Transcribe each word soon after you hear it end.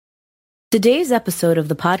Today's episode of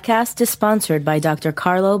the podcast is sponsored by Dr.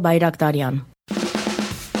 Carlo Bayraktaryan.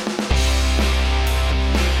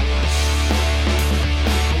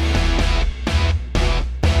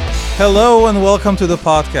 Hello and welcome to the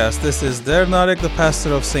podcast. This is Der Narek, the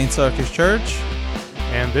pastor of St. Sarkis Church.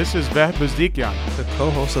 And this is Veh Buzdikyan, the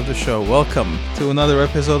co-host of the show. Welcome to another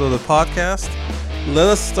episode of the podcast. Let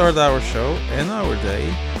us start our show and our day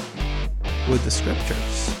with the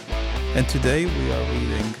scriptures. And today we are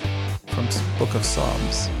reading from the book of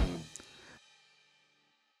Psalms.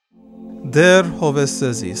 Der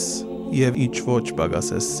hovesezis, yev ich voch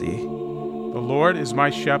bagasesi. The Lord is my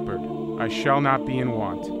shepherd, I shall not be in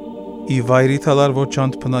want. I vayritalar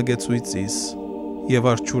vochant pnagetsuitsis, yev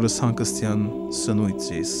archurus hankastyan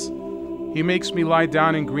snuitsis. He makes me lie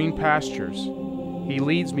down in green pastures. He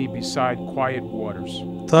leads me beside quiet waters.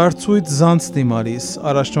 Tartsույt zanցնի մարիս,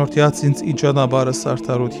 առաջնորդյաց ինձ իջանաբարը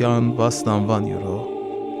սարդարության վասնանվան յուրո.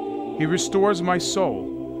 He restores my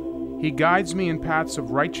soul. He guides me in paths of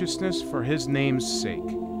righteousness for his name's sake.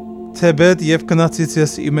 Թեբետ եւ կնացից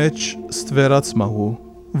ես իմեջ ստվերած մահու,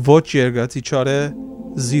 ոչ երգացի չարե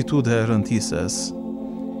զիտու դերընտիսես.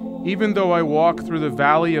 Even though I walk through the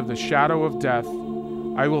valley of the shadow of death,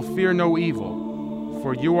 I will fear no evil,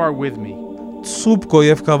 for you are with me. Tsupko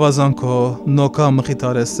եւ կավազանքո նոկա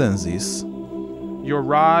մխիտարես սենզիս. Your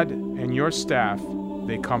rod and your staff,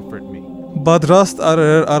 they comfort me. Բադրաստ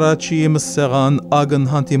արեր առաջի իմ սեղան ագն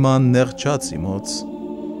հանտիման նեղչած իմոց.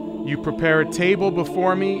 You prepare a table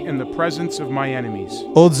before me in the presence of my enemies.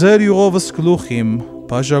 Օձեր յուղովս գլուխիմ,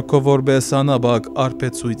 բաժակով որպես անաբակ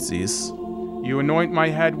արպեցույցիս. You anoint my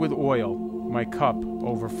head with oil, my cup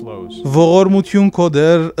overflows. Ողորմություն քո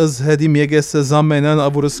դեր ըզ հետիմ եկեսը զամենան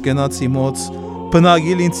ավուրս կենացի մոց,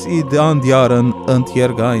 բնագիլ ինձ իդան դյարն ընդ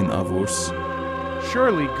երգային ավուրս.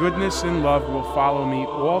 Surely goodness and love will follow me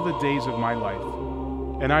all the days of my life,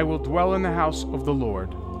 and I will dwell in the house of the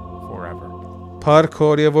Lord forever. Փառք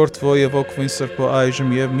Հոր եւ Որդվո եւ Ոգուին Սրբո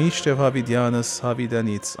այժմ եւ միշտ եւ հավիտյանս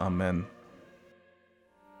հավիտենից ամեն.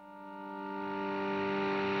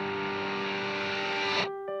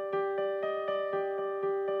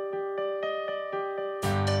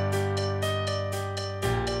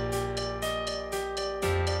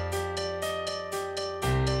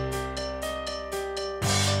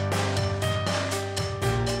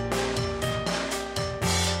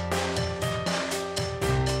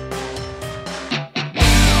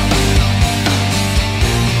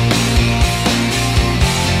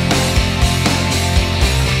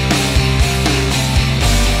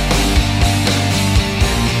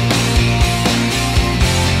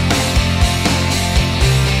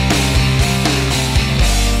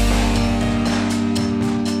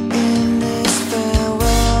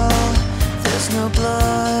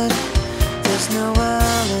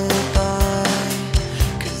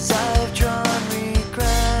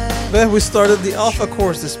 We started the Alpha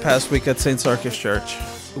course this past week at St. Sarkis Church.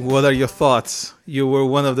 What are your thoughts? You were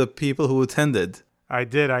one of the people who attended. I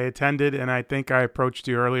did. I attended, and I think I approached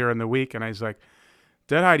you earlier in the week, and I was like,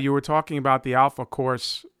 Deadhide, you were talking about the Alpha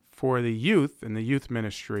course for the youth and the youth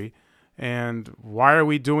ministry, and why are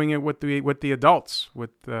we doing it with the adults,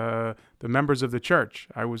 with the members of the church?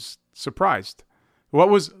 I was surprised.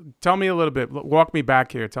 Tell me a little bit, walk me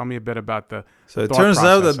back here, tell me a bit about the So it turns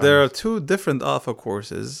out that there are two different Alpha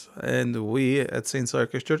courses, and we at St.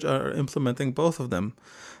 Sarkis Church are implementing both of them.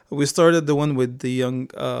 We started the one with the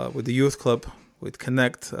youth club, with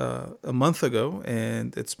Connect, a month ago,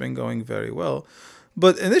 and it's been going very well.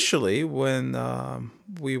 But initially, when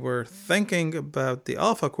we were thinking about the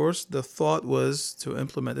Alpha course, the thought was to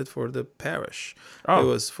implement it for the parish. It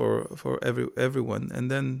was for everyone. And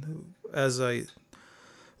then as I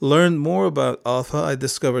learned more about Alpha, I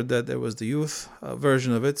discovered that there was the youth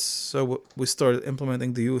version of it, so we started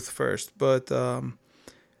implementing the youth first. But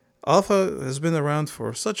Alpha has been around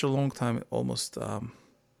for such a long time, almost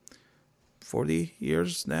 40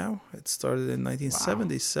 years now. It started in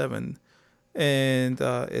 1977, wow. And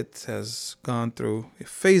it has gone through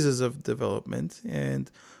phases of development, and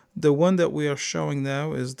the one that we are showing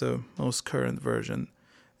now is the most current version.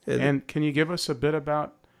 And can you give us a bit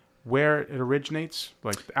about where it originates?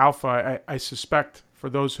 Like Alpha, I suspect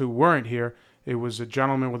for those who weren't here, it was a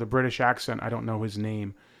gentleman with a British accent. I don't know his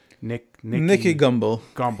name. Nicky Gumbel.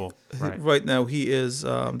 Gumbel, right. Right now he is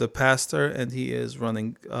the pastor, and he is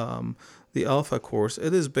running the Alpha course.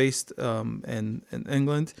 It is based in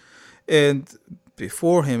England, and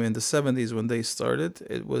before him in the 70s when they started,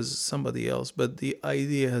 it was somebody else. But the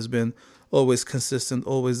idea has been always consistent,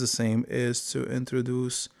 always the same, is to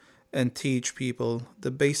introduce and teach people the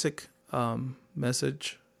basic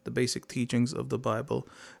message the basic teachings of the Bible.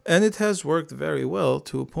 And it has worked very well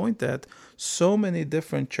to a point that so many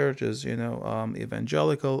different churches,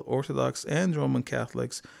 evangelical, Orthodox, and Roman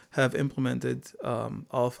Catholics have implemented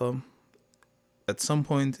Alpha at some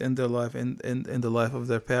point in their life, in the life of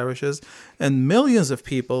their parishes, and millions of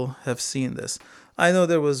people have seen this. I know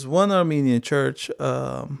there was one Armenian church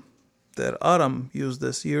that Aram used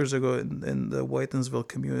this years ago in the Whitensville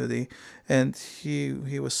community, and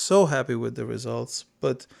he was so happy with the results.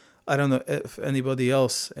 But I don't know if anybody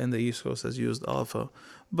else in the East Coast has used Alpha.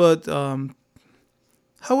 But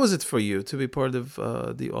how was it for you to be part of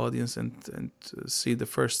the audience and to see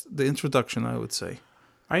the introduction, I would say?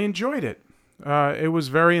 I enjoyed it. It was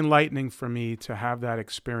very enlightening for me to have that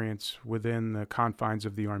experience within the confines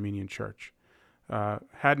of the Armenian Church.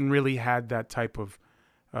 Hadn't really had that type of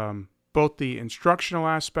both the instructional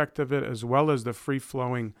aspect of it as well as the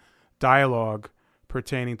free-flowing dialogue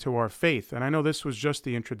pertaining to our faith. And I know this was just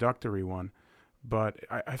the introductory one, but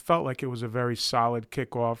I felt like it was a very solid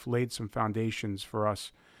kickoff, laid some foundations for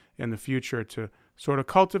us in the future to sort of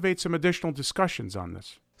cultivate some additional discussions on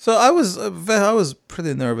this. So I was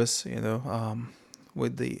pretty nervous,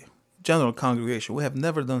 with the general congregation. We have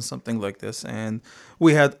never done something like this, and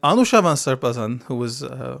we had Anushavan Sarpazan, who was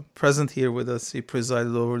present here with us. He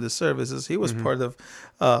presided over the services. He was part of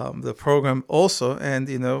the program also, and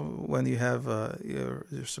when you have your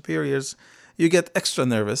superiors, you get extra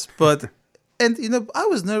nervous. But and I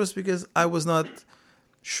was nervous because I was not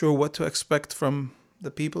sure what to expect from the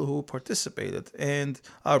people who participated. And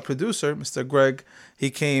our producer, Mr. Greg, he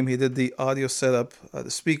came, he did the audio setup. The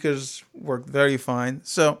speakers worked very fine.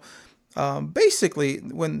 So basically,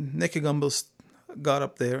 when Nicky Gumbel got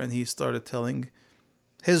up there and he started telling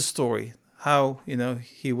his story, how,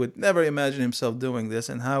 he would never imagine himself doing this,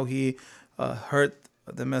 and how he heard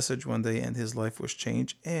the message one day and his life was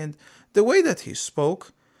changed. And the way that he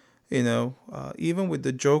spoke, even with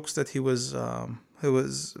the jokes that he was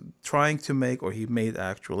trying to make, or he made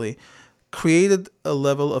actually, created a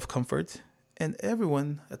level of comfort. And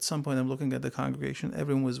everyone, at some point, I'm looking at the congregation,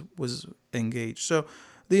 everyone was engaged. So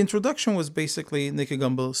the introduction was basically Nicky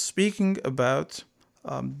Gumbel speaking about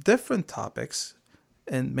different topics,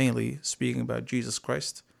 and mainly speaking about Jesus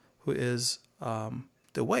Christ, who is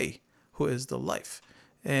the way, who is the life.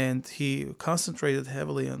 And he concentrated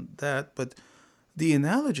heavily on that, but the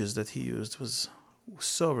analogies that he used was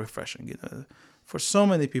so refreshing, For so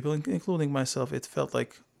many people, including myself, it felt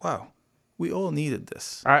like, wow, we all needed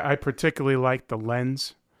this. I particularly liked the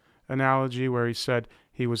lens analogy where he said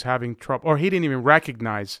he was having trouble, or he didn't even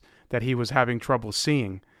recognize that he was having trouble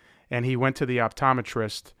seeing. And he went to the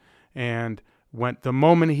optometrist, and the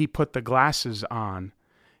moment he put the glasses on,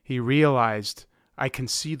 he realized, I can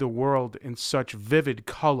see the world in such vivid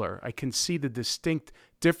color. I can see the distinct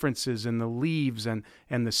differences in the leaves, and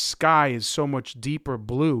the sky is so much deeper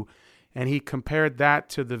blue. And he compared that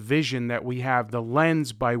to the vision that we have. The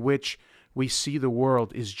lens by which we see the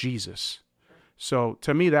world is Jesus. So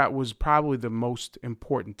to me, that was probably the most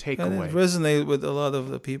important takeaway. And it resonated with a lot of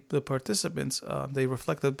the participants. They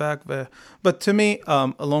reflected back there. But to me,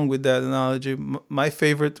 along with that analogy, my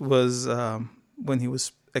favorite was when he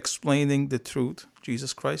was explaining the truth,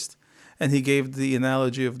 Jesus Christ. And he gave the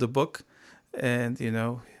analogy of the book. And,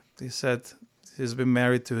 he said he's been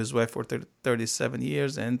married to his wife for 37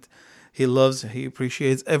 years, and he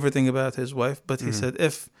appreciates everything about his wife. But he said,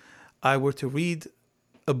 if I were to read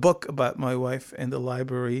a book about my wife in the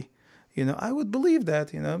library, I would believe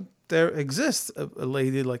that, there exists a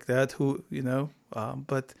lady like that who,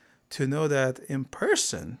 but to know that in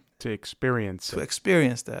person, to experience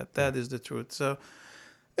that is the truth. So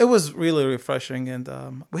it was really refreshing, and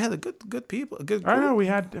we had a good people, a good group. I know we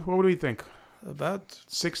had, what do we think? About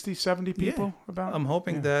 60, 70 people? Yeah. I'm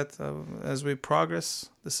hoping that as we progress,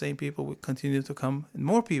 the same people would continue to come, and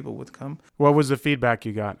more people would come. What was the feedback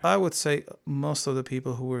you got? I would say most of the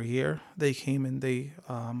people who were here, they came and they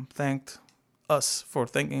thanked us for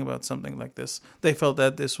thinking about something like this. They felt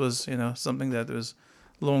that this was, something that was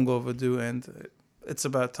long overdue, and it's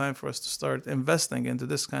about time for us to start investing into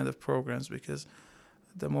this kind of programs, because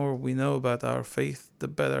the more we know about our faith, the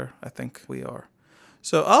better I think we are.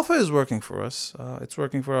 So Alpha is working for us. It's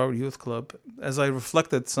working for our youth club. As I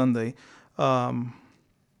reflected Sunday, 2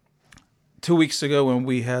 weeks ago when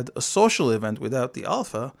we had a social event without the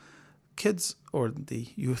Alpha, kids, or the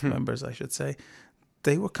youth members, I should say,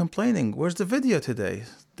 they were complaining, where's the video today?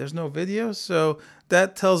 There's no video. So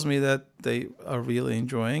that tells me that they are really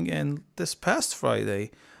enjoying. And this past Friday,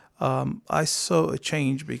 I saw a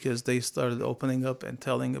change, because they started opening up and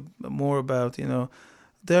telling more about,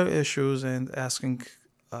 their issues, and asking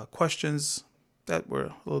questions that were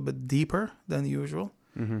a little bit deeper than usual.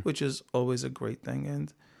 which is always a great thing.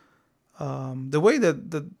 And the way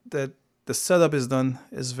that the setup is done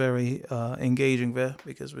is very engaging there,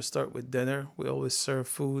 because we start with dinner. We always serve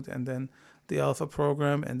food, and then the Alpha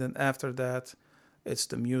program, and then after that, it's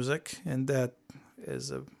the music, and that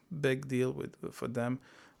is a big deal for them.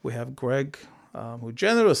 We have Greg, who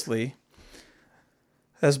generously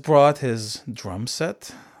has brought his drum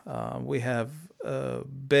set. We have a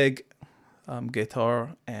big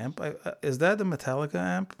guitar amp. Is that a Metallica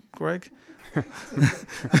amp, Greg?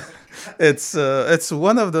 It's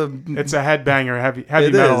one of the. It's a headbanger,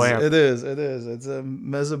 heavy metal amp. It is. It's a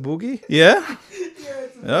Mesa Boogie. Yeah.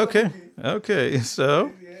 Okay.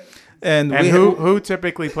 So. And who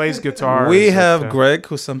typically plays guitar? We have Greg,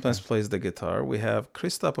 who sometimes plays the guitar. We have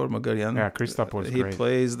Christopher Magarian. Yeah, Christopher's great. He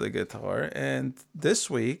plays the guitar. And this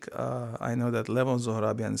week, I know that Levon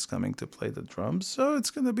Zohrabian is coming to play the drums. So it's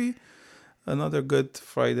going to be another good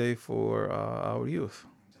Friday for our youth.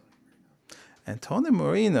 And Tony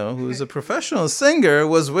Marino, who is a professional singer,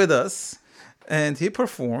 was with us. And he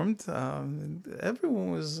performed. Everyone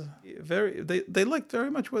was they liked very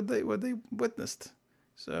much what they witnessed.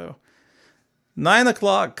 So 9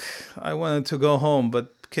 o'clock, I wanted to go home,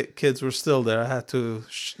 but kids were still there. I had to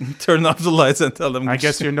turn off the lights and tell them. I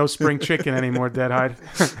guess you're no spring chicken anymore, Deadhide.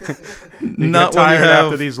 Not get tired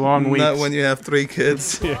after these long weeks. Not when you have 3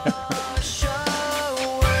 kids. Yeah.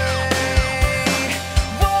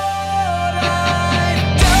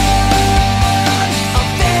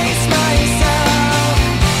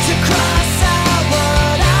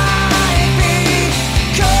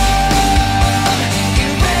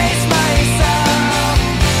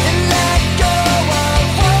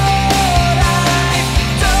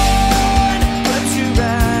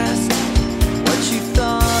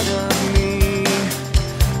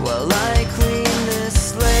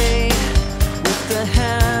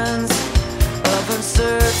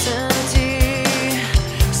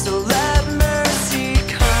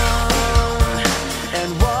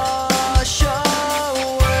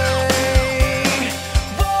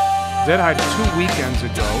 Deadhide, 2 weekends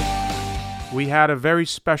ago, we had a very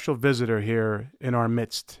special visitor here in our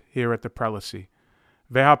midst, here at the prelacy.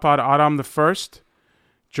 Vehapad Aram I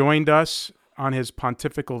joined us on his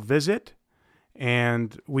pontifical visit,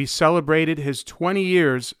 and we celebrated his 20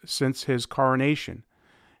 years since his coronation.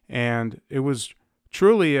 And it was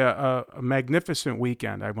truly a magnificent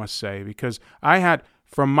weekend, I must say, because I had,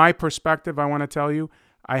 from my perspective, I want to tell you,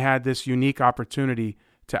 I had this unique opportunity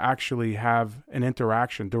to actually have an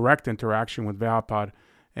interaction, direct interaction with Vehapad,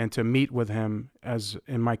 and to meet with him as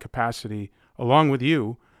in my capacity, along with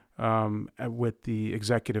you, with the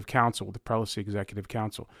executive council, the prelacy executive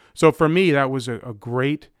council. So for me, that was a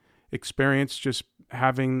great experience, just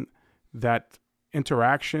having that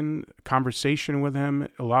interaction, conversation with him,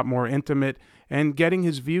 a lot more intimate, and getting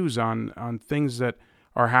his views on things that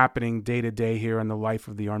are happening day to day here in the life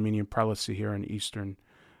of the Armenian prelacy here in Eastern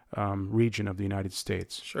region of the United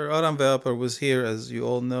States. Sure. Aram Vehapad was here, as you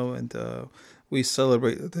all know, and we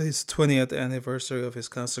celebrated his 20th anniversary of his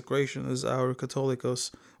consecration as our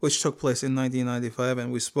Catholicos, which took place in 1995,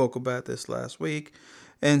 and we spoke about this last week.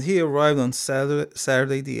 And he arrived on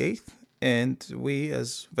Saturday the 8th, and we,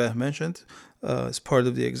 as Veh mentioned, as part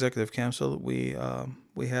of the executive council, we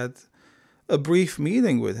had a brief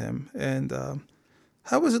meeting with him. And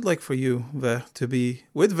how was it like for you, Veh, to be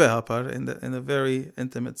with Vehapad in a very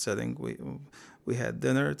intimate setting? We had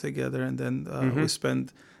dinner together, and then we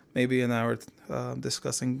spent maybe an hour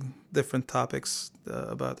discussing different topics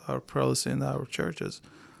about our prelacy and our churches.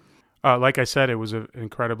 Like I said, it was an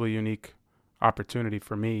incredibly unique opportunity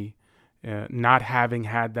for me, not having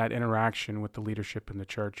had that interaction with the leadership in the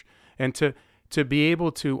church, and to be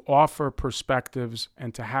able to offer perspectives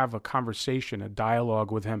and to have a conversation, a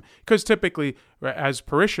dialogue with him. Because typically, as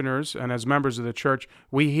parishioners and as members of the church,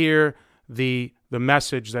 we hear the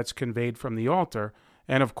message that's conveyed from the altar.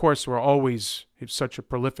 And of course, he's such a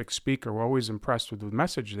prolific speaker. We're always impressed with the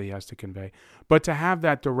message that he has to convey. But to have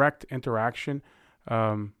that direct interaction,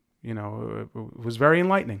 it was very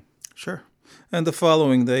enlightening. Sure. And the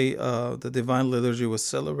following day, the Divine Liturgy was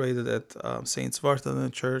celebrated at St.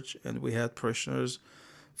 Svartanen Church, and we had parishioners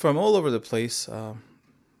from all over the place,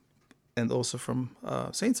 and also from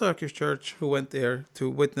St. Sarkis Church, who went there to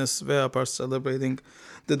witness Vehapad celebrating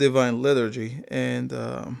the Divine Liturgy. And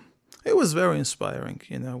it was very inspiring,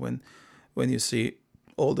 when you see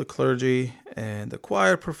all the clergy and the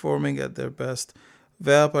choir performing at their best,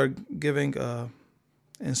 Vehapad giving an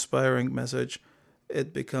inspiring message.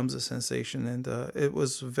 It becomes a sensation, and it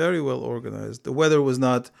was very well organized. The weather was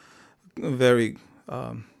not very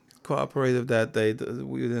cooperative that day.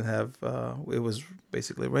 We didn't have, it was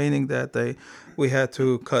basically raining that day. We had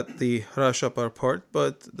to cut the Rashapar part,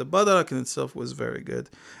 but the Badarak in itself was very good.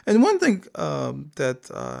 And one thing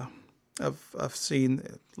that I've seen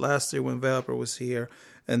last year when Vapor was here,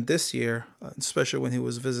 and this year, especially when he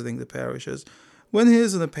was visiting the parishes, when he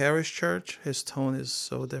is in a parish church, his tone is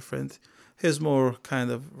so different. He's more kind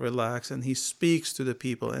of relaxed, and he speaks to the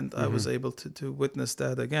people, and I was able to witness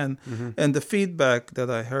that again. And the feedback that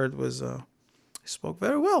I heard was he spoke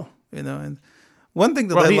very well, and one thing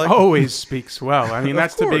that he always speaks well. I mean,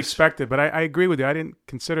 that's to be expected, but I agree with you. I didn't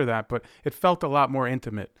consider that, but it felt a lot more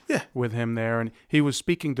intimate with him there, and he was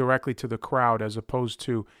speaking directly to the crowd as opposed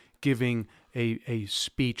to giving a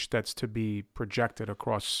speech that's to be projected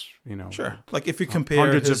across, Sure. Like if you compare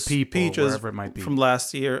hundreds his of people, speeches wherever it might be, from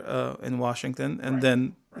last year in Washington, and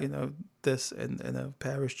then this in a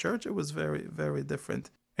parish church, it was very, very different.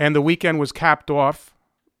 And the weekend was capped off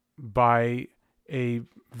by a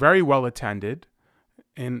very well attended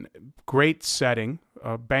and great setting,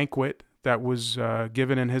 a banquet that was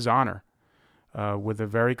given in his honor, with a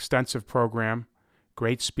very extensive program,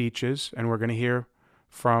 great speeches, and we're going to hear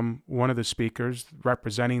from one of the speakers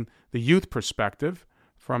representing the youth perspective,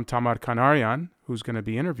 from Tamar Kanarian, who's going to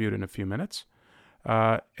be interviewed in a few minutes,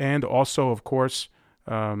 and also, of course,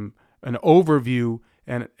 an overview,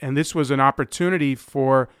 and this was an opportunity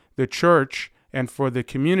for the church and for the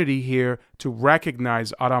community here to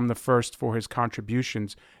recognize Aram I for his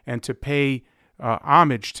contributions and to pay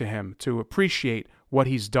homage to him, to appreciate what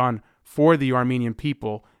he's done for the Armenian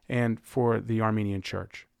people and for the Armenian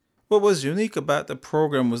church. What was unique about the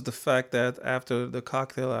program was the fact that after the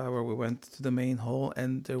cocktail hour, we went to the main hall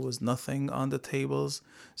and there was nothing on the tables.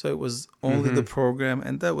 So it was only the program.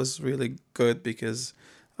 And that was really good because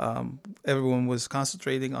everyone was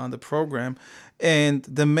concentrating on the program. And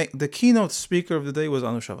the keynote speaker of the day was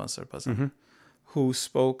Anushavan Sarpazan, who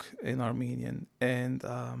spoke in Armenian. And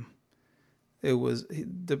it was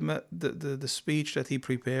the speech that he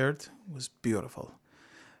prepared was beautiful.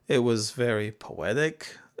 It was very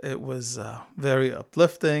poetic. It was very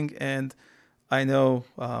uplifting, and I know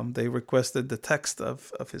they requested the text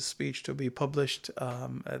of his speech to be published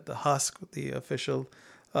at the HASK, the official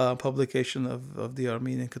publication of the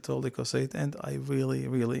Armenian Catholicosate, and I really,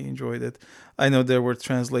 really enjoyed it. I know there were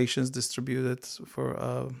translations distributed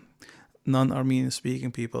for non-Armenian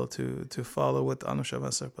speaking people to follow what Anushavan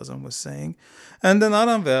Sarpazan was saying. And then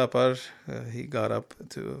Aram Veapar, he got up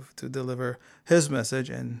to deliver his message,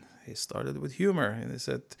 and he started with humor, and he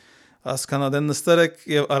said, "As Kanaden nsterek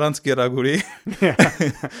aranz geraguri."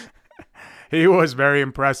 He was very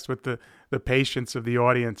impressed with the patience of the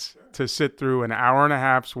audience to sit through an hour and a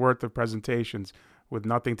half's worth of presentations with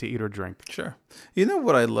nothing to eat or drink. Sure. You know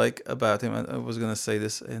what I like about him? I was going to say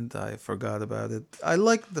this, and I forgot about it. I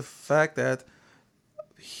like the fact that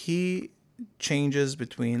he changes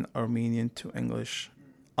between Armenian to English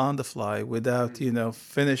on the fly without,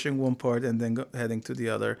 finishing one part and then heading to the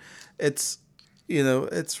other. It's,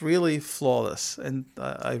 it's really flawless, and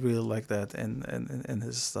I really like that in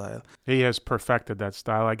his style. He has perfected that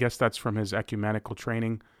style. I guess that's from his ecumenical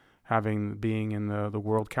training, being in the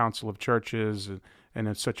World Council of Churches and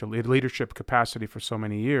in such a leadership capacity for so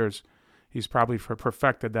many years. He's probably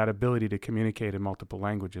perfected that ability to communicate in multiple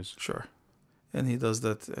languages. Sure. And he does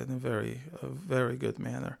that in a very good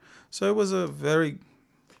manner. So it was a very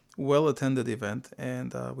well-attended event,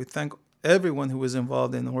 and we thank everyone who was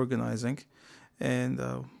involved in organizing, and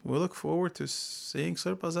we look forward to seeing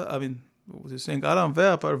to seeing Aram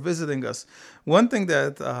Veapar visiting us. One thing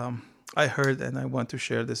that I heard, and I want to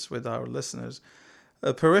share this with our listeners,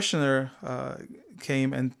 a parishioner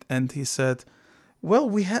came and he said, "Well,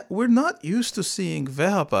 we're not used to seeing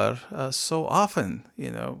Veapar so often.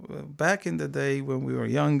 Back in the day when we were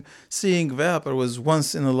young, seeing Veapar was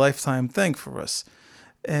once in a lifetime thing for us."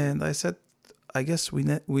 And I said, I guess we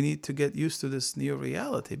need to get used to this new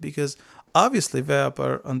reality, because obviously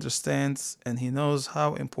Veapar understands and he knows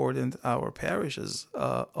how important our parishes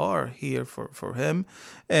are here for him.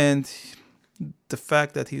 And the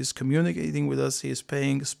fact that he is communicating with us, he is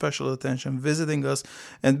paying special attention, visiting us,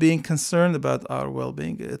 and being concerned about our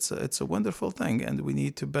well-being, it's a wonderful thing, and we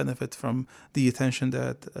need to benefit from the attention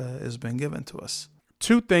that is being given to us.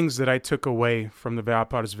 Two things that I took away from the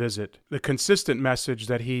Veapar's visit: the consistent message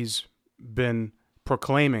that he's been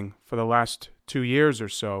proclaiming for the last 2 years or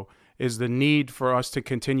so is the need for us to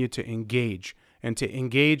continue to engage, and to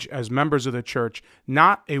engage as members of the church,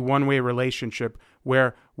 not a one-way relationship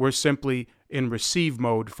where we're simply in receive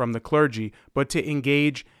mode from the clergy, but to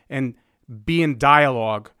engage and be in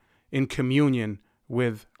dialogue, in communion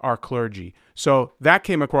with our clergy. So that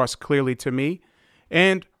came across clearly to me.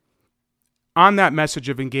 And on that message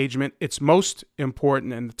of engagement, it's most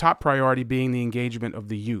important and the top priority being the engagement of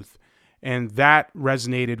the youth. And that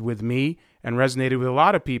resonated with me and resonated with a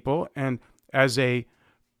lot of people. And as a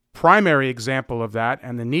primary example of that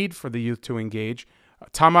and the need for the youth to engage,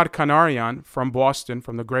 Tamar Kanarian from Boston,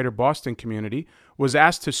 from the greater Boston community, was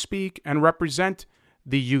asked to speak and represent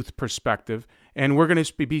the youth perspective. And we're going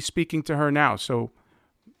to be speaking to her now. So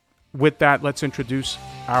with that, let's introduce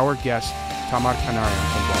our guest, Tamar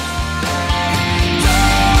Kanarian from Boston.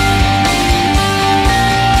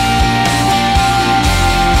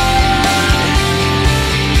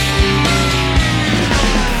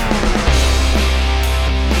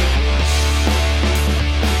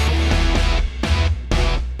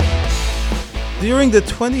 During the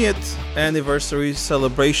 20th anniversary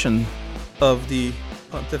celebration of the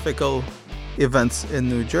pontifical events in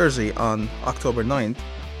New Jersey on October 9th,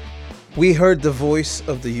 we heard the voice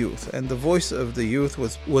of the youth. And the voice of the youth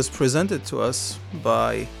was presented to us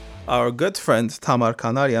by our good friend Tamar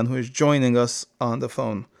Kanarian, who is joining us on the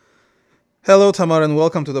phone. Hello, Tamar, and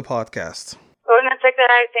welcome to the podcast.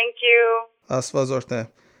 Thank you. Asvazorte.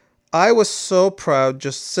 I was so proud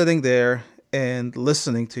just sitting there and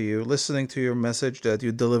listening to your message that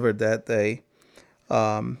you delivered that day.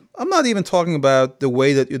 I'm not even talking about the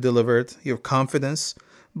way that you delivered, your confidence,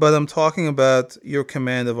 but I'm talking about your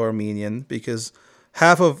command of Armenian, because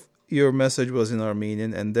half of your message was in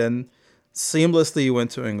Armenian, and then seamlessly you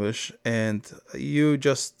went to English, and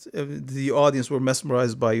the audience were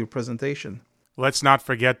mesmerized by your presentation. Let's not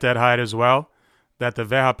forget that height as well, that the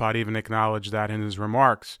Vehapad even acknowledged that in his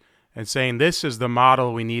remarks, and saying this is the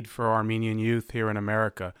model we need for Armenian youth here in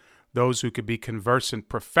America, those who could be conversant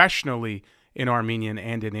professionally in Armenian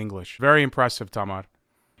and in English. Very impressive, Tamar.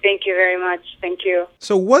 Thank you very much. Thank you.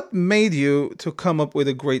 So what made you to come up with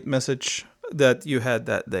a great message that you had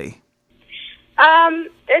that day?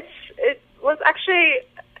 It was actually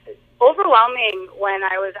overwhelming when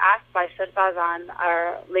I was asked by Sirbazan,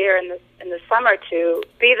 our leader in the summer, to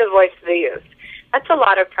be the voice of the youth. That's a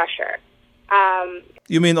lot of pressure.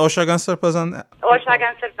 You mean Oshagan Sarpazan?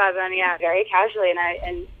 Oshagan Sarpazan, yeah, very casually. And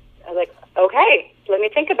I was like, okay, let me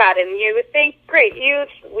think about it. And you would think, great, youth,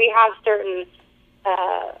 we have certain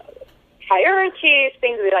priorities,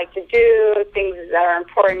 things we like to do, things that are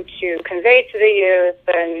important to convey to the youth,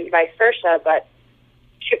 and vice versa. But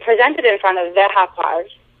to present it in front of Vehapad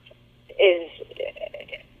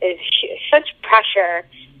is such pressure.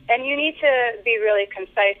 And you need to be really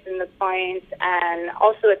concise in the points and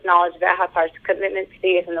also acknowledge Vehapad's commitment to the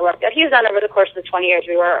youth and the work that he's done over the course of the 20 years.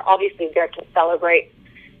 We were obviously there to celebrate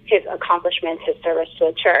his accomplishments, his service to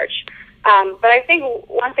the church. But I think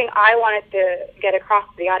one thing I wanted to get across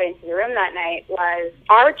to the audience in the room that night was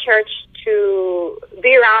our church to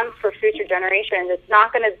be around for future generations. It's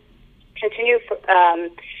not going to continue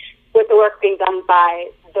with the work being done by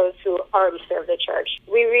those who already serve the church.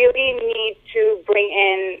 We really need to bring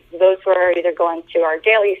in those who are either going to our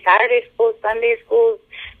daily Saturday schools, Sunday schools,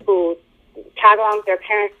 who tag along with their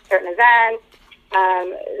parents to certain events.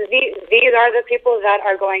 These are the people that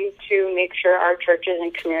are going to make sure our churches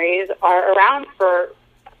and communities are around for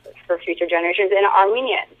future generations and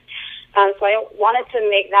Armenians. So I wanted to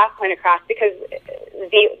make that point across, because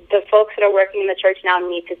the folks that are working in the church now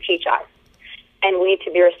need to teach us. And we need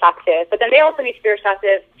to be receptive. But then they also need to be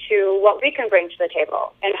receptive to what we can bring to the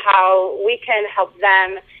table and how we can help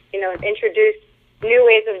them, introduce new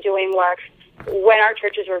ways of doing work. When our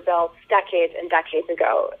churches were built decades and decades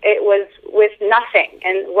ago, it was with nothing.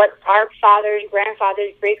 And what our fathers, grandfathers,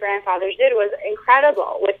 great-grandfathers did was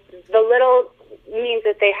incredible with the little means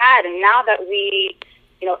that they had. And now that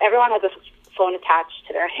everyone has a phone attached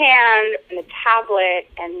to their hand and a tablet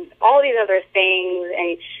and all these other things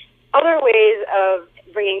and other ways of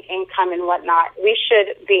bringing income and whatnot, we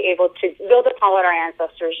should be able to build upon what our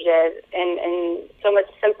ancestors did in so much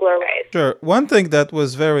simpler ways. Sure. One thing that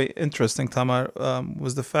was very interesting, Tamar,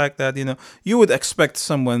 was the fact that, you would expect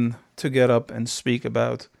someone to get up and speak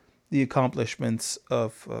about the accomplishments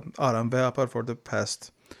of Aram Vehapad for the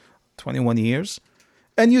past 21 years.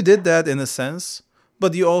 And you did that in a sense,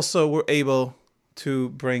 but you also were able to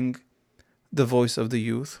bring the voice of the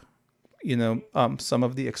youth, some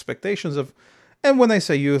of the expectations of, and when I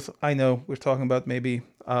say youth, I know we're talking about maybe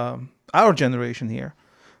our generation here.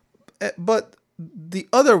 But the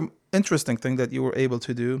other interesting thing that you were able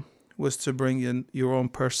to do was to bring in your own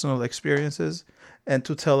personal experiences and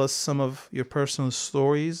to tell us some of your personal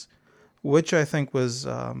stories, which I think was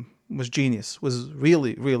genius, was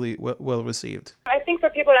really, really well received. I think for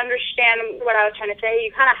people to understand what I was trying to say,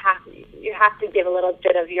 you have to give a little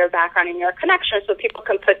bit of your background and your connection so people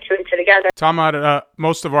can put two and two together. Tamar,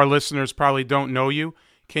 most of our listeners probably don't know you.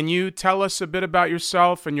 Can you tell us a bit about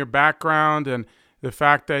yourself and your background and the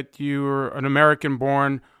fact that you're an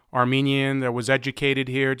American-born Armenian that was educated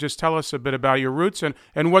here? Just tell us a bit about your roots and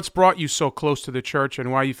what's brought you so close to the church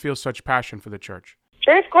and why you feel such passion for the church.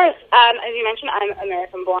 Sure, of course. As you mentioned, I'm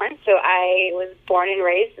American-born, so I was born and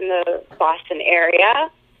raised in the Boston area.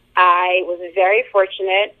 I was very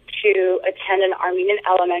fortunate to attend an Armenian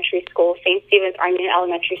elementary school, St. Stephen's Armenian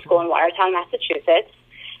Elementary School in Watertown, Massachusetts,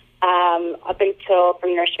 up until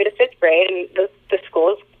from nursery to fifth grade. And the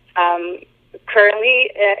school is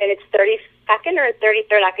currently in its 32nd or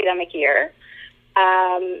 33rd academic year.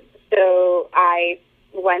 So I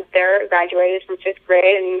went there, graduated from fifth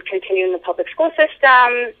grade, and continued in the public school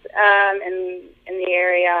systems in the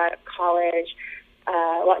area, college,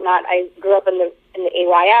 whatnot. I grew up in the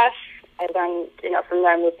AYF. I learned, from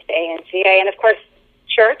there I moved to the ANCA, and of course,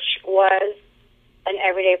 church was an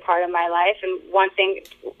everyday part of my life. And one thing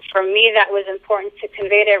for me that was important to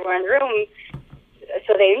convey to everyone in the room,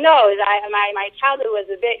 so they know, is my childhood was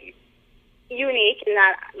a bit unique in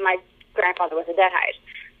that my grandfather was a deadite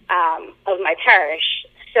of my parish.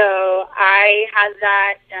 So I had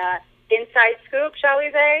that inside scoop, shall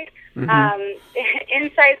we say? Mm-hmm.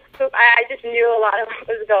 Inside scoop. I just knew a lot of what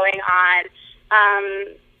was going on.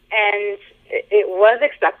 And it was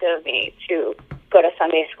expected of me to go to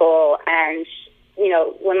Sunday school. And,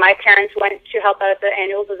 when my parents went to help out at the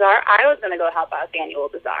annual bazaar, I was going to go help out at the annual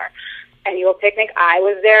bazaar. Annual picnic, I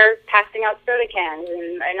was there passing out soda cans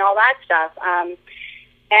and all that stuff.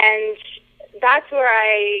 And that's where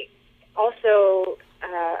I also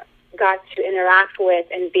got to interact with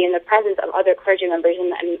and be in the presence of other clergy members.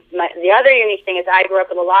 And the other unique thing is I grew up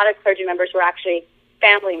with a lot of clergy members who were actually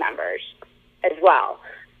family members as well.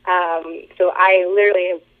 So I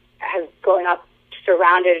literally have grown up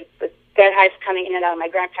surrounded with deadites coming in and out of my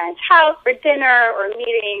grandparents' house for dinner or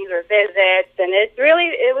meetings or visits, and it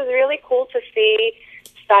was really cool to see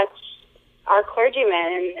our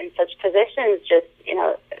clergymen in such positions just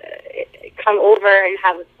come over and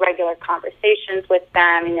have regular conversations with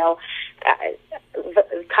them.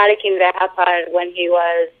 Karakin Vehapar, when he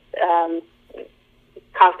was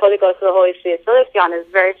Catholic to the Holy See of Cilicia on his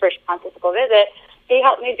very first pontifical visit, he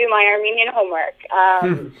helped me do my Armenian homework.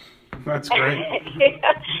 That's great.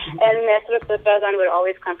 And Mestre Pazan would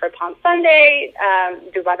always come for Palm Sunday,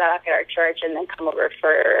 do Badarak at our church, and then come over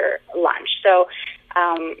for lunch. So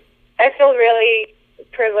I feel really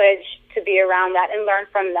privileged to be around that and learn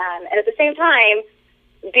from them. And at the same time,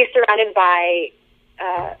 be surrounded by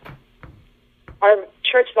our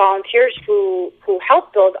church volunteers who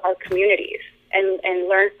help build our communities and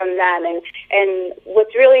learn from them. And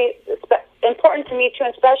what's really important to me, too,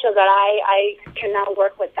 and special, is that I can now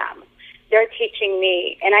work with them. They're teaching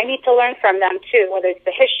me, and I need to learn from them, too, whether it's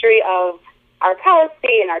the history of our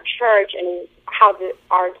policy and our church and how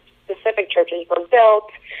our specific churches were built,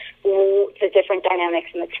 the different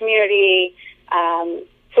dynamics in the community.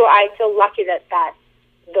 So I feel lucky that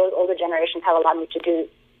those older generations have allowed me to do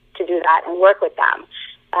that and work with them.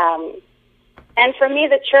 And for me,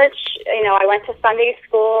 the church, I went to Sunday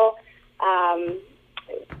school and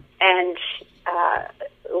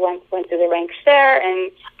went through the ranks there. And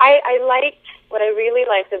what I really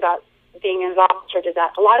liked about being involved in church is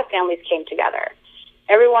that a lot of families came together.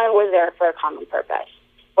 Everyone was there for a common purpose,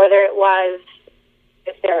 whether it was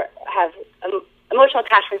if they have emotional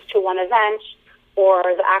attachments to one event, or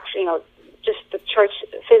the actual, just the church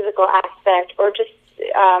physical aspect, or just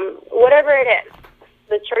whatever it is.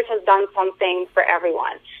 The church has done something for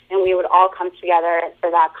everyone, and we would all come together for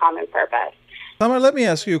that common purpose. Tamar, let me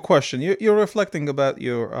ask you a question. You're reflecting about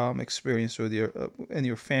your experience with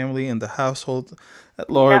your family and the household at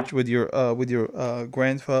large, with your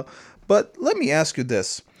grandfather. But let me ask you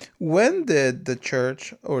this: when did the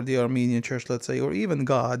church, or the Armenian church, let's say, or even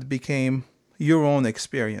God, became your own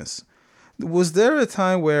experience? Was there a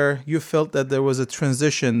time where you felt that there was a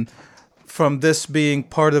transition from this being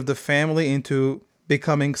part of the family into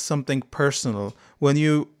becoming something personal, when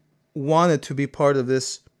you wanted to be part of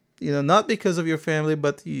this, not because of your family,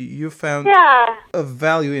 but you found a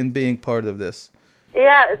value in being part of this?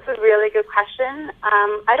 Yeah, it's a really good question.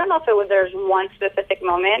 I don't know if there's one specific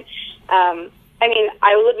moment. I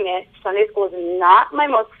will admit Sunday school is not my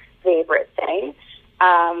most favorite thing.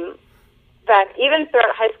 But even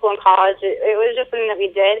throughout high school and college, it was just something that we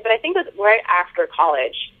did. But I think it was right after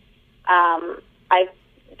college, I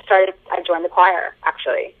joined the choir,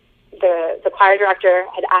 actually. The choir director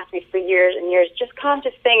had asked me for years and years, just come,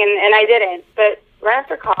 just sing, and I didn't. But right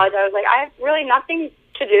after college, I was like, I have really nothing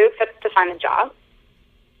to do except to find a job.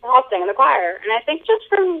 I'll sing in the choir. And I think just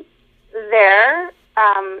from there,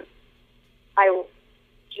 I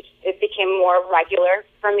it became more regular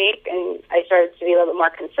for me, and I started to be a little bit more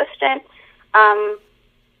consistent. And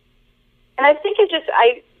I think I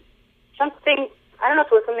don't know if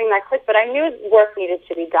it was something that clicked, but I knew work needed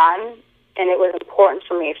to be done, and it was important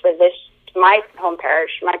for me for my home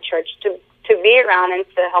parish, my church, to be around and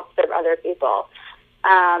to help serve other people.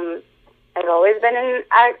 I've always been in,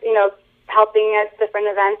 helping at different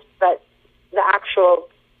events, but the actual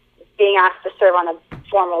being asked to serve on a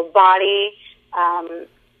formal body, and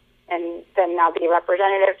then now be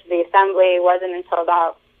representative to the assembly wasn't until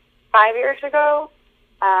about 5 years ago.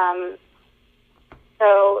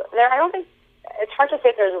 So I don't think, it's hard to say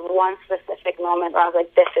if there's one specific moment where I was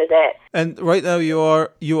like, this is it. And right now you are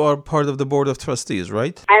part of the board of trustees,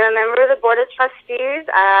 right? I'm a member of the board of trustees.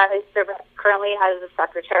 I serve currently as a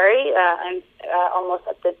secretary. I'm almost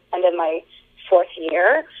at the end of my 4th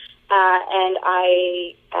year. And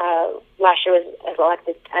I last year was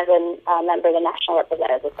elected as a member of the National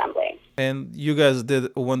Representatives Assembly. And you guys did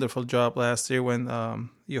a wonderful job last year when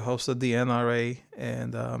you hosted the NRA,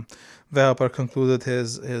 and Valpar concluded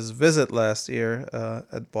his visit last year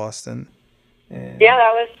at Boston. And yeah,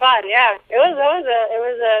 that was fun. Yeah, it was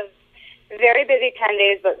a very busy 10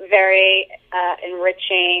 days, but very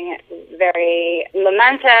enriching, very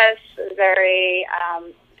momentous, very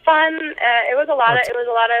fun. It was a lot of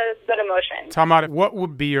good emotion. Tamar, what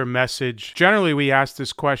would be your message? Generally, we ask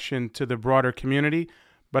this question to the broader community,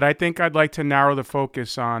 but I think I'd like to narrow the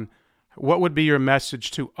focus on what would be your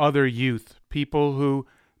message to other youth, people who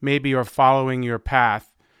maybe are following your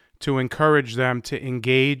path, to encourage them to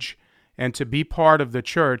engage and to be part of the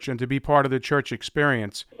church and to be part of the church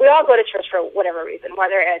experience. We all go to church for whatever reason,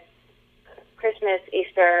 whether it's Christmas,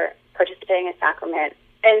 Easter, participating in sacrament.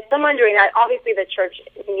 And someone doing that, obviously the church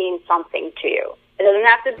means something to you. It doesn't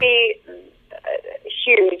have to be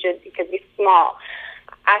huge. It could be small.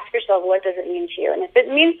 Ask yourself, what does it mean to you? And if it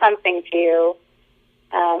means something to you,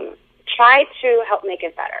 try to help make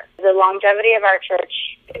it better. The longevity of our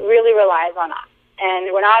church really relies on us.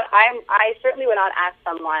 And I certainly would not ask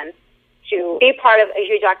someone to be part of a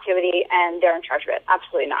huge activity and they're in charge of it.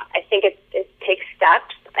 Absolutely not. I think it takes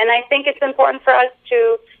steps. And I think it's important for us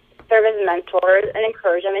to serve as mentors and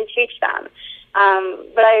encourage them and teach them.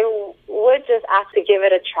 But I would just ask to give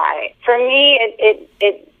it a try. For me, it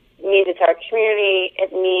means it's our community.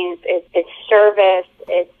 It means it's service.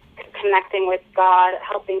 It's connecting with God,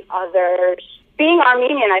 helping others. Being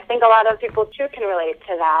Armenian, I think a lot of people too can relate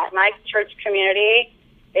to that. My church community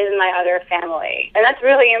is my other family. And that's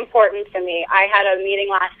really important to me. I had a meeting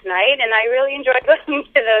last night, and I really enjoyed going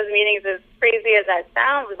to those meetings, as crazy as that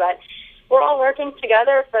sounds, but we're all working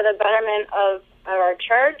together for the betterment of our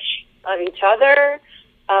church, of each other,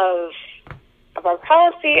 of our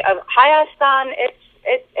policy, of Hayastan.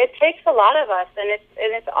 It takes a lot of us, and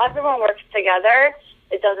if everyone works together,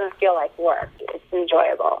 it doesn't feel like work. It's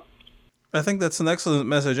enjoyable. I think that's an excellent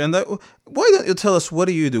message. And why don't you tell us, what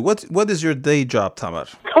do you do? What is your day job, Tamar?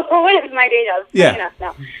 What is my day job? Yeah.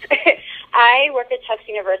 No. I work at Tufts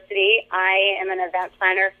University. I am an event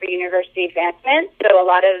planner for university advancement. So a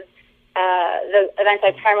lot of the events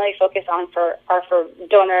I primarily focus on are for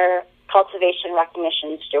donor cultivation,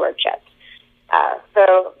 recognition, stewardship.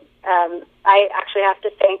 So I actually have to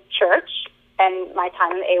thank church and my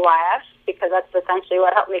time in the AYF, because that's essentially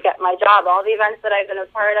what helped me get my job. All the events that I've been a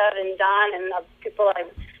part of and done, and the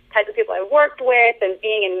types of people I've worked with, and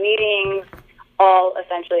being in meetings, all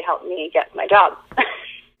essentially helped me get my job.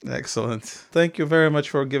 Excellent. Thank you very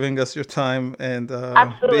much for giving us your time and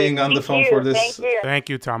being on the phone you. for this. Thank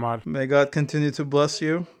you, Tamar. May God continue to bless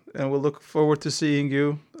you, and we'll look forward to seeing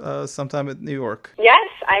you sometime in New York. Yes,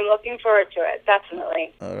 I'm looking forward to it,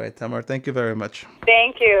 definitely. All right, Tamar, thank you very much.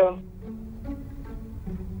 Thank you.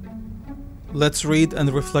 Let's read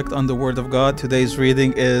and reflect on the Word of God. Today's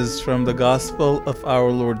reading is from the Gospel of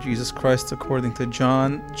our Lord Jesus Christ according to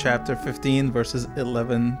John, chapter 15, verses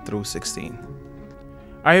 11 through 16.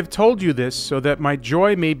 I have told you this so that my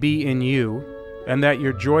joy may be in you, and that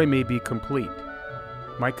your joy may be complete.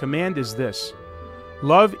 My command is this: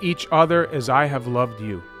 love each other as I have loved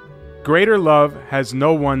you. Greater love has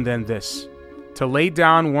no one than this, to lay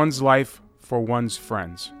down one's life for one's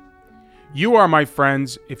friends. You are my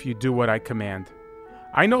friends if you do what I command.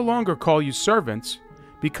 I no longer call you servants,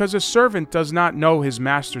 because a servant does not know his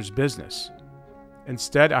master's business.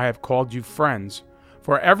 Instead, I have called you friends,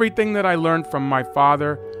 for everything that I learned from my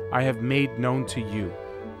Father I have made known to you.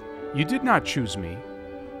 You did not choose me,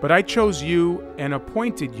 but I chose you and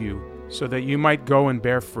appointed you so that you might go and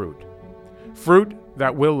bear fruit, fruit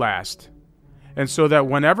that will last, and so that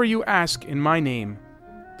whenever you ask in my name,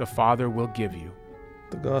 the Father will give you.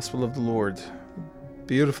 The Gospel of the Lord.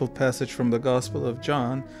 beautiful passage from the Gospel of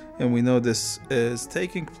John, and we know this is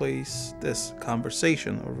taking place, this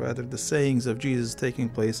conversation, or rather the sayings of Jesus taking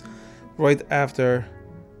place right after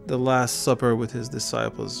the Last Supper with his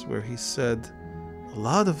disciples, where he said a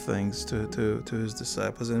lot of things to his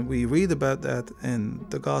disciples, and we read about that in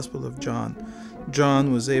the Gospel of John.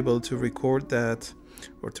 John was able to record that,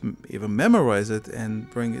 or to even memorize it and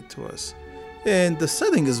bring it to us. And the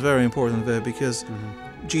setting is very important there, because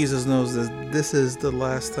Jesus knows that this is the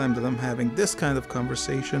last time that I'm having this kind of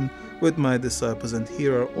conversation with my disciples, and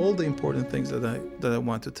here are all the important things that I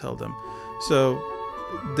want to tell them. So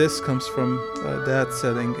this comes from that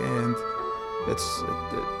setting, and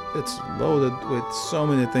it's loaded with so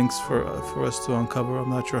many things for us to uncover.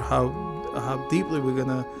 I'm not sure how deeply we're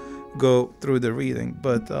gonna go through the reading,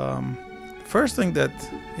 but first thing that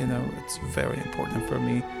it's very important for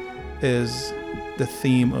me is the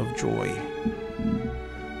theme of joy.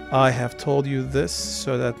 I have told you this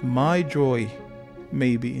so that my joy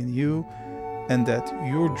may be in you, and that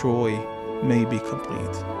your joy may be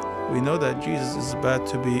complete. We know that Jesus is about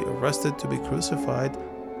to be arrested, to be crucified,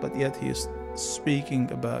 but yet he is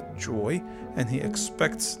speaking about joy, and he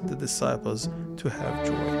expects the disciples to have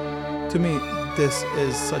joy. To me, this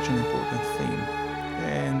is such an important theme,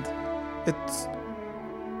 and it's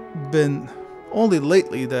been only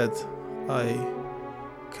lately that I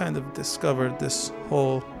kind of discovered this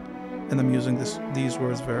whole, and I'm using these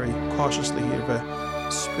words very cautiously here, the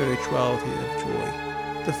spirituality of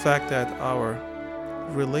joy. The fact that our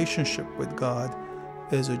relationship with God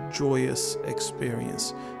is a joyous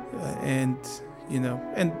experience. And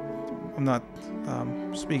I'm not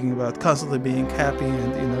speaking about constantly being happy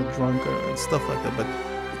and drunk and stuff like that, but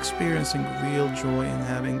experiencing real joy and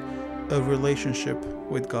having a relationship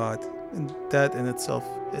with God. And that in itself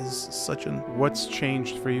is such an... What's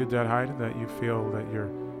changed for you, Dead Hyde, that you feel that your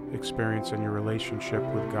experience and your relationship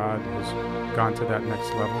with God has gone to that next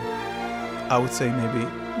level? I would say maybe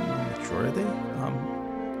maturity,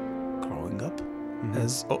 growing up,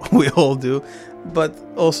 as we all do, but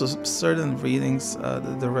also certain readings,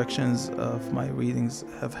 the directions of my readings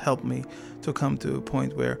have helped me to come to a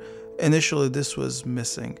point where initially this was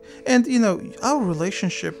missing. And our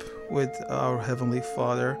relationship with our Heavenly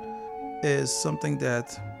Father is something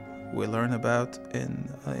that we learn about in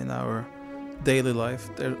our daily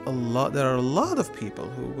life. There are a lot of people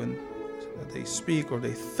who, when they speak or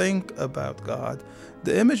they think about God,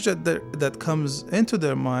 the image that comes into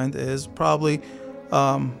their mind is probably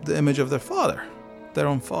the image of their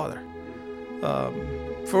own father.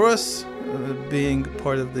 For us, being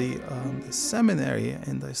part of the seminary,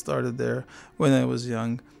 and I started there when I was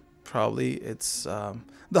young, probably it's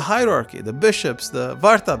the hierarchy, the bishops, the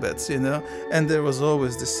vartabets, and there was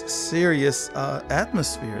always this serious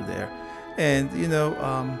atmosphere there. And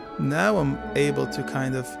now I'm able to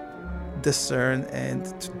kind of discern and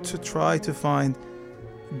to try to find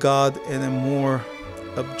God in a more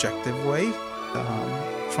objective way,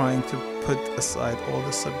 trying to put aside all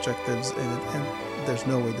the subjectives in it. And there's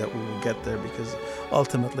no way that we will get there, because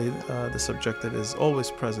ultimately the subjective is always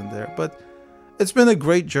present there. But it's been a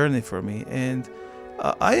great journey for me, and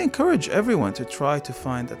I encourage everyone to try to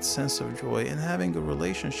find that sense of joy in having a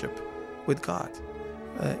relationship with God.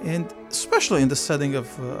 And especially in the setting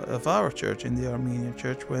of our church, in the Armenian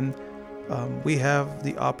church, when we have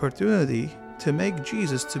the opportunity to make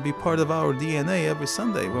Jesus to be part of our DNA every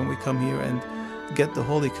Sunday when we come here and get the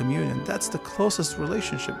Holy Communion. That's the closest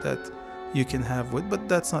relationship that you can have with, but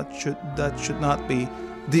that should not be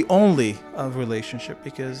the only relationship,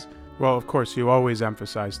 because... Well, of course, you always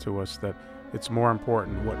emphasize to us that it's more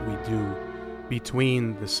important what we do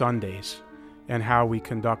between the Sundays and how we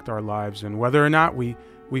conduct our lives, and whether or not we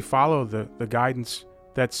follow the guidance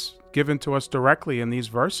that's given to us directly in these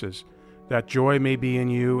verses, that joy may be in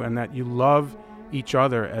you and that you love each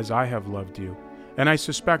other as I have loved you. And I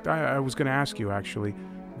suspect, I was going to ask you actually,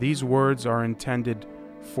 these words are intended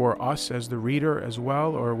for us as the reader as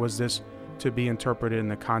well, or was this to be interpreted in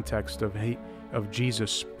the context of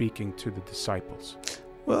Jesus speaking to the disciples?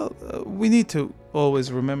 Well, we need to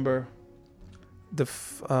always remember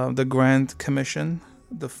the Grand Commission,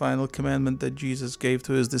 the final commandment that Jesus gave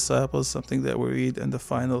to his disciples, something that we read in the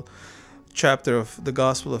final chapter of the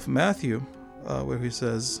Gospel of Matthew, where he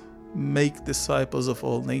says, make disciples of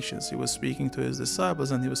all nations. He was speaking to his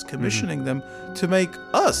disciples, and he was commissioning them to make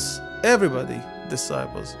us, everybody,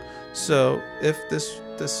 disciples. So if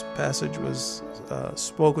this passage was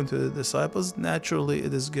spoken to the disciples, naturally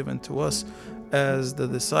it is given to us as the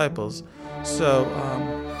disciples. So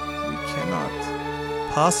we cannot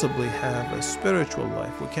possibly have a spiritual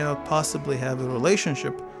life. We cannot possibly have a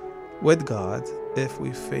relationship with God if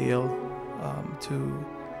we fail to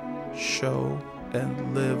show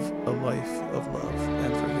and live a life of love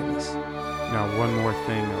and forgiveness. Now, one more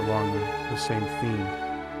thing along the same theme.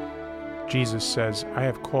 Jesus says, I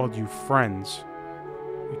have called you friends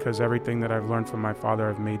because everything that I've learned from my Father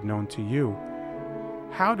I've made known to you.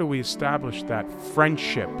 How do we establish that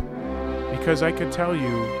friendship? Because I could tell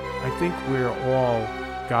you, I think we're all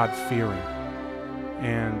God-fearing.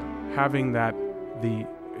 And having that, the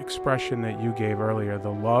expression that you gave earlier, the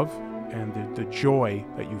love and the joy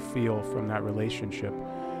that you feel from that relationship.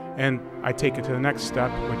 And I take it to the next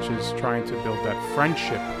step, which is trying to build that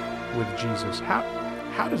friendship with Jesus.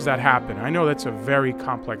 How does that happen? I know that's a very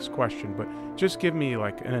complex question, but just give me,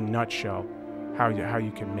 like, in a nutshell, how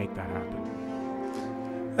you can make that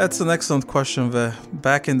happen. That's an excellent question.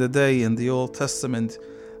 Back in the day, in the Old Testament,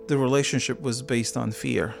 the relationship was based on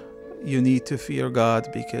fear. You need to fear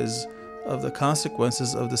God because of the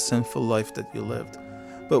consequences of the sinful life that you lived.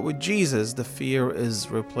 But with Jesus, the fear is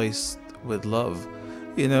replaced with love.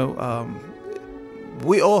 You know,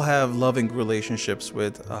 we all have loving relationships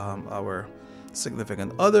with our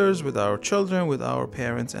significant others, with our children, with our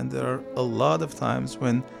parents, and there are a lot of times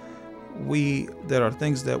when there are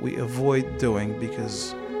things that we avoid doing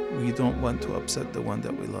because we don't want to upset the one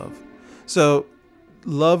that we love. So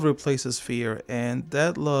love replaces fear, and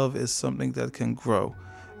that love is something that can grow.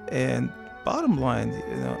 And bottom line,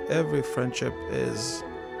 you know, every friendship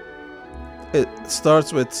it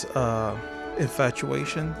starts with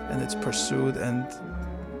infatuation, and it's pursued, and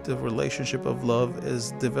the relationship of love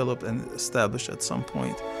is developed and established at some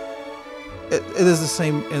point. It is the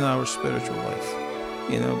same in our spiritual life.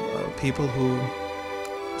 You know, people who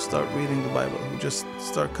start reading the Bible, who just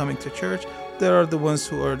start coming to church, there are the ones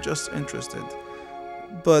who are just interested.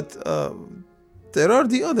 But there are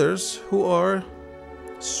the others who are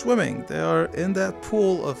swimming. They are in that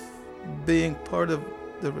pool of being part of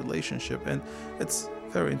the relationship, and it's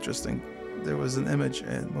very interesting. There was an image,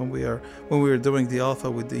 and when we were doing the Alpha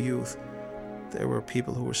with the youth, there were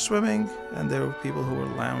people who were swimming and there were people who were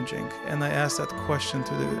lounging. And I asked that question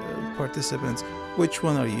to the participants: which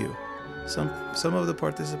one are you? Some of the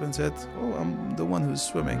participants said, "Oh, I'm the one who's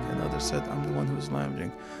swimming," and others said, "I'm the one who's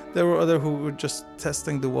lounging." There were others who were just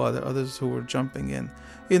testing the water, others who were jumping in.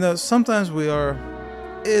 You know, sometimes we are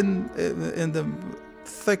in the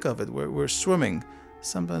thick of it, we're swimming.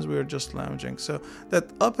 Sometimes we are just lounging. So that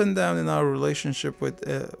up and down in our relationship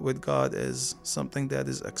with God is something that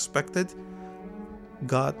is expected.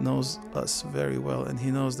 God knows us very well, and He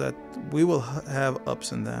knows that we will have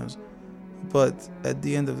ups and downs. But at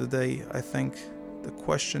the end of the day, I think the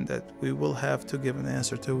question that we will have to give an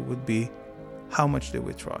answer to would be, how much did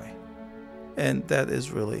we try? And that is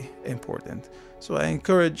really important. So I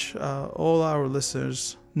encourage all our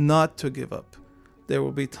listeners not to give up. There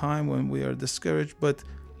will be time when we are discouraged, but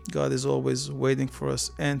God is always waiting for us,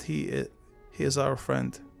 and He is our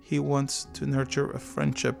friend. He wants to nurture a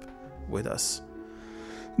friendship with us.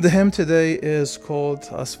 The hymn today is called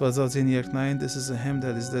Asvazazin Yerknain. This is a hymn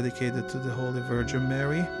that is dedicated to the Holy Virgin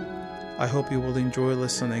Mary. I hope you will enjoy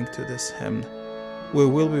listening to this hymn. We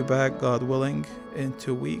will be back, God willing, in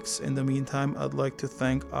 2 weeks. In the meantime, I'd like to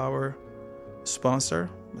thank our sponsor,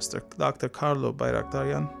 Mr. Dr. Carlo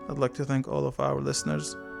Bayraktarian. I'd like to thank all of our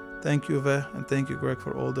listeners. Thank you, Ve, and thank you, Greg,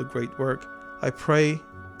 for all the great work. I pray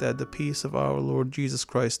that the peace of our Lord Jesus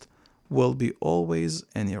Christ will be always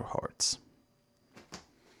in your hearts.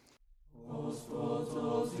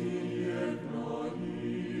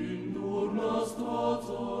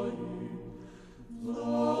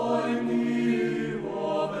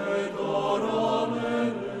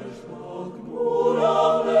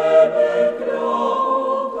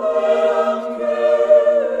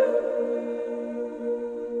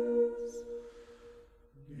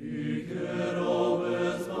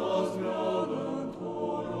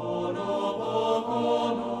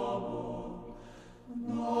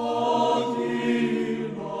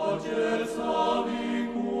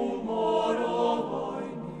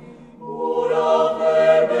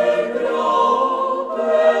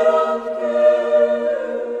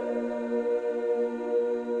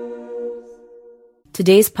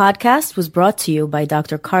 Today's podcast was brought to you by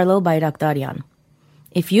Dr. Carlo Bayraktarian.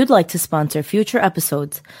 If you'd like to sponsor future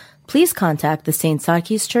episodes, please contact the St.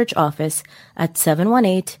 Sarkis Church office at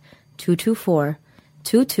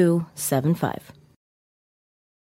 718-224-2275.